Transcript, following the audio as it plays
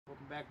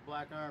back to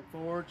Black Iron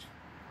Forge.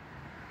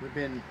 We've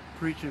been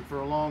preaching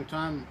for a long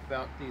time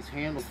about these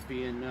handles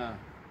being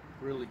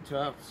really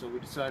tough, so we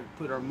decided to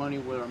put our money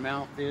where our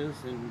mouth is,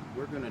 and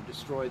we're going to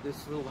destroy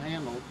this little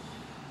handle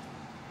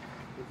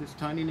with this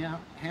tiny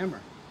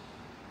hammer.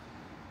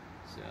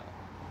 So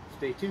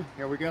stay tuned.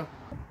 Here we go.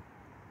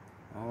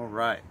 All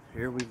right,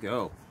 here we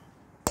go.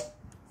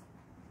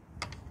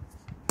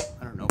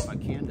 I don't know if I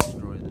can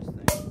destroy this thing.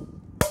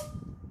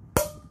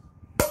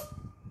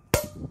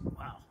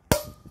 Wow,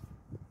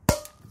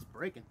 it's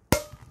breaking.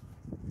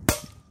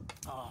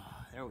 Oh,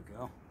 there we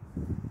go.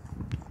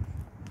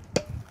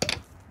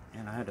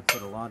 And I had to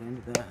put a lot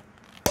into that.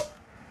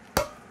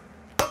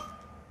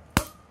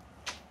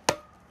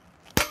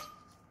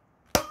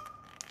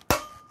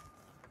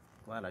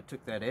 Glad I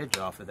took that edge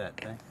off of that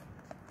thing.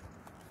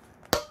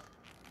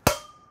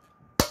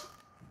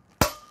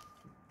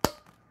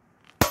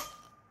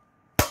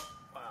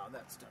 Wow,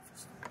 that stuff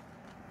is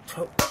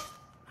totally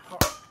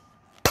hard.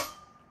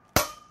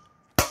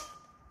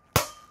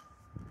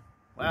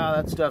 Wow,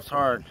 that stuff's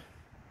hard.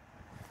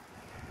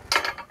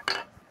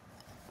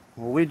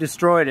 Well, we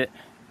destroyed it,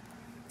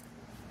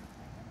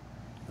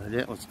 but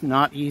it was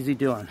not easy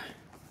doing.